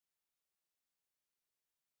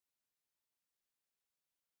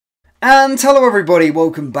And hello everybody,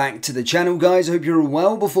 welcome back to the channel guys, I hope you're all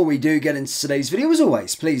well. Before we do get into today's video, as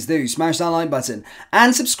always, please do smash that like button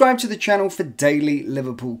and subscribe to the channel for daily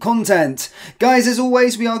Liverpool content. Guys, as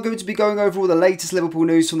always, we are going to be going over all the latest Liverpool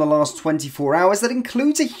news from the last 24 hours. That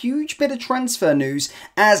includes a huge bit of transfer news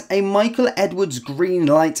as a Michael Edwards green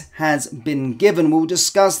light has been given. We'll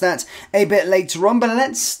discuss that a bit later on, but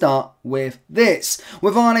let's start with this.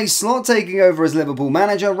 With Arne Slot taking over as Liverpool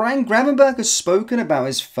manager, Ryan Gravenberch has spoken about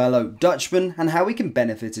his fellow Dutchman and how he can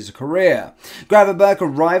benefit his career. Gravenberch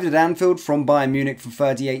arrived at Anfield from Bayern Munich for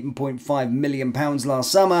 £38.5 million last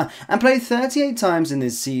summer and played 38 times in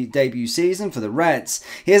his debut season for the Reds.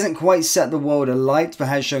 He hasn't quite set the world alight but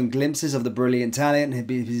has shown glimpses of the brilliant talent he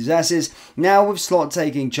possesses. Now with Slot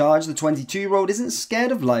taking charge, the 22-year-old isn't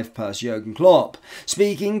scared of life per Jurgen Klopp.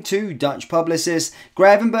 Speaking to Dutch publicists,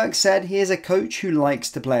 Gravenberch said he is a coach who likes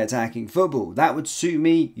to play attacking football. That would suit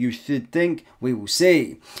me, you should think. We will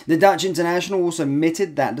see. The Dutch international also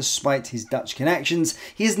admitted that despite his Dutch connections,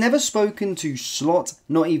 he has never spoken to Slot,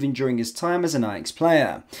 not even during his time as an Ajax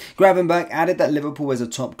player. Gravenberch added that Liverpool is a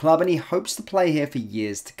top club and he hopes to play here for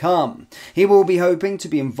years to come. He will be hoping to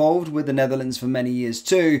be involved with the Netherlands for many years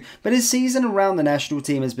too, but his season around the national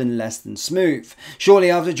team has been less than smooth.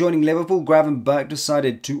 Shortly after joining Liverpool, Gravenberch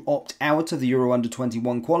decided to opt out of the Euro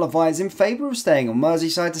Under-21 qualifiers in favour of staying on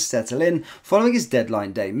Merseyside to settle in following his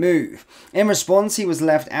deadline day move. In response, he was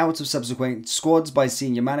left out of subsequent squads by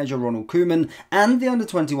senior manager Ronald Koeman and the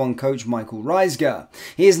Under-21 coach Michael Reisger.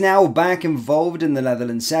 He is now back involved in the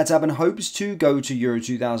Netherlands setup and hopes to go to Euro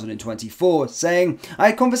 2024, saying, "I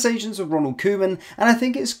had conversations with Ronald Koeman and I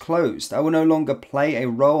think it's closed. I will no longer play a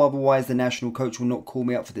role, otherwise the national coach will not call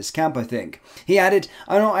me up for this camp, I think." He added,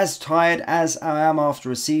 "I'm not as tired as I am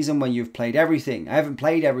after a season when you've played everything. I haven't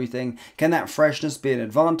played everything. Can that freshness be an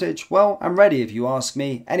advantage? Well, I'm ready if you ask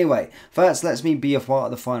me. Anyway, first let me be a part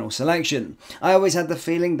of the final selection. I always had the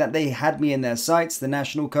feeling that they had me in their sights." The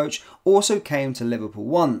national coach also came to Liverpool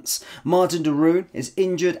once. Martin de Roon is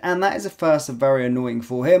injured and that is at first very annoying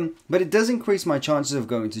for him, but it does increase my chances of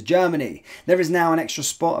going to Germany. There is now an extra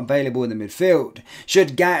spot available in the midfield.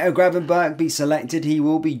 Should Gravenberch be selected, he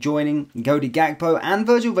will be joining Cody Gakpo and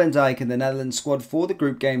Virgil van Dijk in the Netherlands squad for the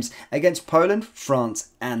group games against Poland, France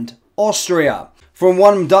and Austria. From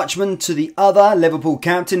one Dutchman to the other, Liverpool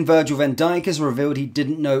captain Virgil van Dijk has revealed he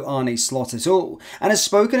didn't know Arne Slot at all and has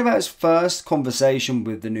spoken about his first conversation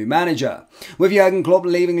with the new manager. With Jurgen Klopp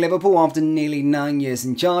leaving Liverpool after nearly 9 years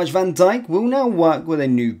in charge, Van Dijk will now work with a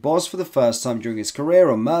new boss for the first time during his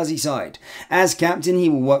career on Merseyside. As captain, he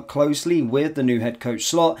will work closely with the new head coach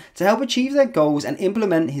Slot to help achieve their goals and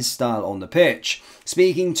implement his style on the pitch.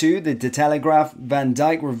 Speaking to the Telegraph, Van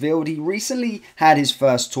Dijk revealed he recently had his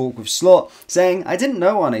first talk with Slot, saying, "I didn't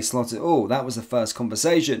know Arne Slot at all. That was the first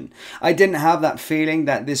conversation. I didn't have that feeling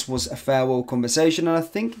that this was a farewell conversation, and I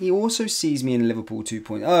think he also sees me in Liverpool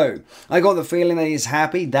 2.0. I got the feeling that he is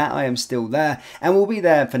happy that I am still there and will be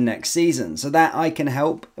there for next season, so that I can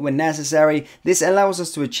help when necessary. This allows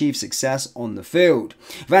us to achieve success on the field."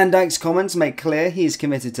 Van Dijk's comments make clear he is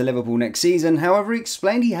committed to Liverpool next season. However, he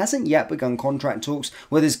explained he hasn't yet begun contract talks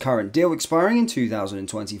with his current deal expiring in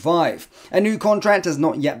 2025. "A new contract has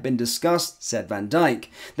not yet been discussed," said Van Dijk.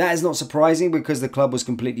 "That is not surprising because the club was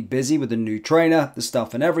completely busy with the new trainer, the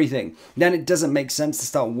staff and everything. Then it doesn't make sense to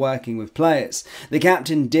start working with players." The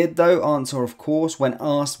captain did though answer of course when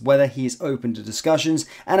asked whether he is open to discussions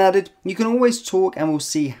and added, "You can always talk and we'll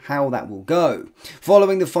see how that will go."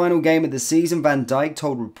 Following the final game of the season, Van Dijk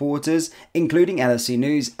told reporters, including LFC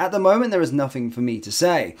News, "At the moment there is nothing for me to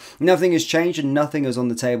say. Nothing has changed and nothing is on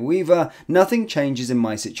the table either. Nothing changes in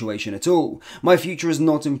my situation at all. My future is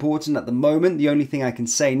not important at the moment. The only thing I can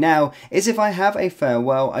say now is if I have a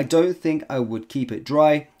farewell, I don't think I would keep it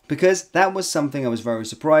dry, because that was something I was very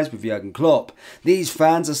surprised with Jurgen Klopp. These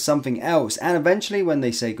fans are something else, and eventually when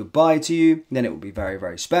they say goodbye to you, then it will be very,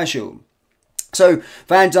 very special." So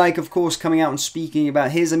Van Dijk, of course, coming out and speaking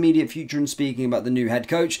about his immediate future and speaking about the new head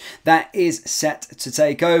coach that is set to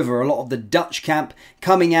take over. A lot of the Dutch camp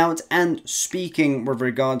coming out and speaking with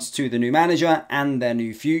regards to the new manager and their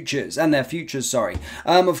new futures,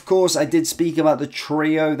 Of course, I did speak about the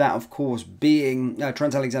trio, that of course being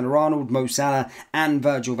Trent Alexander-Arnold, Mo Salah and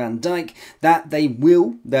Virgil van Dijk, that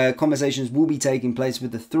their conversations will be taking place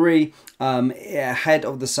with the three ahead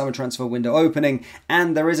of the summer transfer window opening,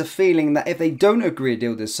 and there is a feeling that if they don't agree a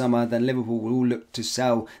deal this summer, then Liverpool will look to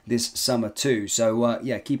sell this summer too. So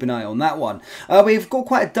yeah, keep an eye on that one. We've got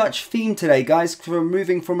quite a Dutch theme today, guys, from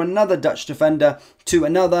moving from another Dutch defender to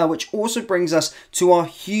another, which also brings us to our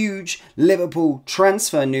huge Liverpool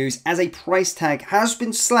transfer news, as a price tag has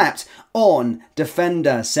been slapped on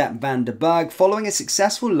defender Sepp van der Berg following a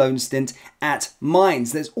successful loan stint at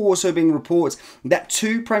Mainz. There's also been reports that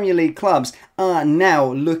 2 Premier League clubs are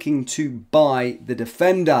now looking to buy the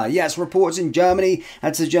defender. Yes, reports in Germany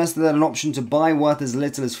had suggested that an option to buy worth as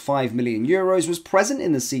little as €5 million was present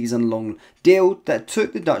in the season-long deal that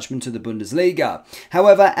took the Dutchman to the Bundesliga.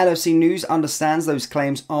 However, LFC News understands those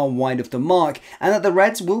claims are wide of the mark and that the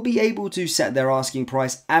Reds will be able to set their asking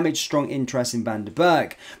price amid strong interest in van der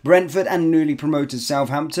Berg. Brentford and newly promoted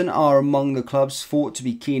Southampton are among the clubs thought to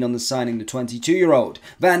be keen on the signing the 22-year-old.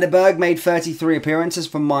 Van der Berg made 33 appearances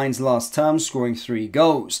for Mainz last term, scoring 3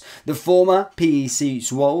 goals. The former PEC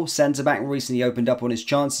Zwolle centre-back recently opened up on his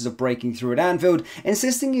chances of breaking through at Anfield,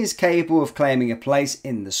 insisting he is capable of claiming a place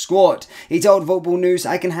in the squad. He told Football News,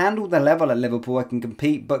 "I can handle the level at Liverpool, I can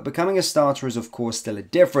compete, but becoming a starter is of course still a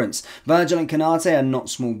difference. Virgil and Konate are not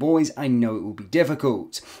small boys, I know it will be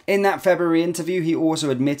difficult." In that February interview, he also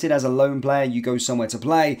admitted, "As a lone player, you go somewhere to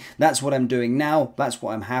play. That's what I'm doing now, that's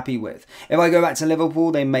what I'm happy with. If I go back to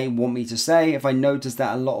Liverpool, they may want me to stay. If I notice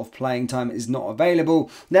that a lot of playing time is not available,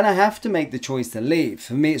 then I have to make the choice to leave.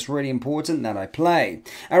 For me, it's really important that I play."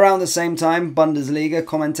 Around the same time, Bundesliga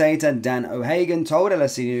commentator Dan O'Hagan told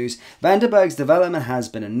LSE News, "Van der Berg's development has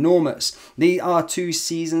been enormous. These are 2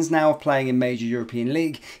 seasons now of playing in major European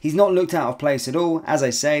league. He's not looked out of place at all. As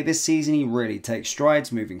I say, this season he really takes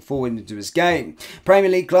strides moving forward into his game."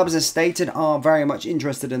 Premier League clubs, as stated, are very much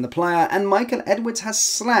interested in the player, and Michael Edwards has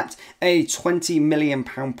slapped a £20 million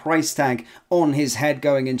price tag on his head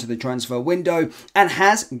going into the transfer window and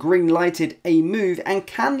has green-lighted a move and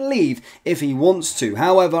can leave if he wants to.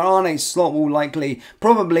 However, Arne Slot will likely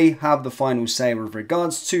probably have the final say with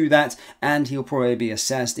regards to that, and he'll probably be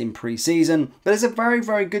assessed in pre-season. But there's a very,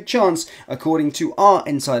 very good chance, according to our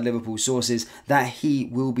inside Liverpool sources, that he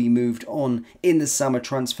will be moved on in the summer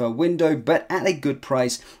transfer window, but at a good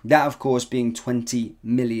price, that of course being £20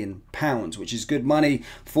 million, which is good money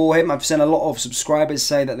for him. I've seen a lot of subscribers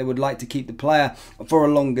say that they would like to keep the player for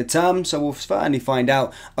a longer term, so we'll certainly find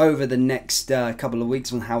out over the next couple of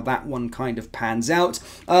weeks on how that one kind of pans out.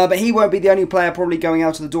 But he won't be the only player probably going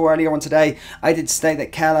out of the door. Earlier on today, I did state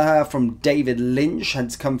that Kelleher from David Lynch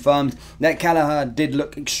had confirmed that Kelleher did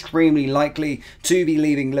look extremely likely to be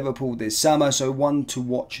leaving Liverpool this summer, so one to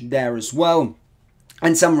watch there as well.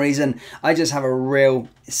 And some reason, I just have a real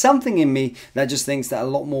something in me that just thinks that a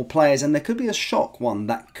lot more players, and there could be a shock one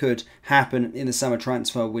that could happen in the summer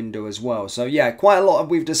transfer window as well. So yeah, quite a lot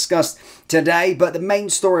we've discussed today, but the main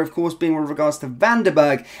story of course being with regards to Van der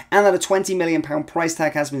Berg, and that a £20 million price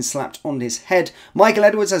tag has been slapped on his head. Michael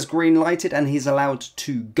Edwards has green lighted and he's allowed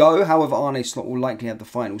to go. However, Arne Slot will likely have the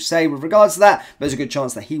final say with regards to that. There's a good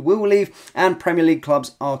chance that he will leave, and Premier League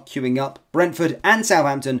clubs are queuing up. Brentford and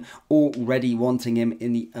Southampton already wanting him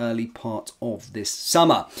in the early part of this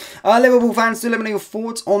summer. Liverpool fans, do let me know your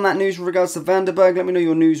thoughts on that news with regards to Van der Berg. Let me know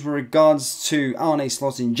your news with regards to Arne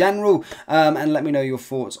Slot in general, and let me know your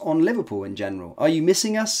thoughts on Liverpool in general. Are you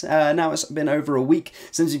missing us? Now it's been over a week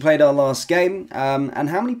since we played our last game, and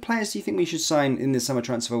how many players do you think we should sign in this summer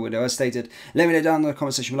transfer window? As stated, let me know down in the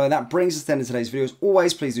comment section below. That brings us to the end of today's video. As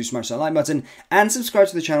always, please do smash that like button and subscribe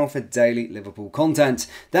to the channel for daily Liverpool content.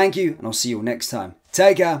 Thank you, and I'll see you all next time.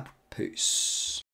 Take care. Peace.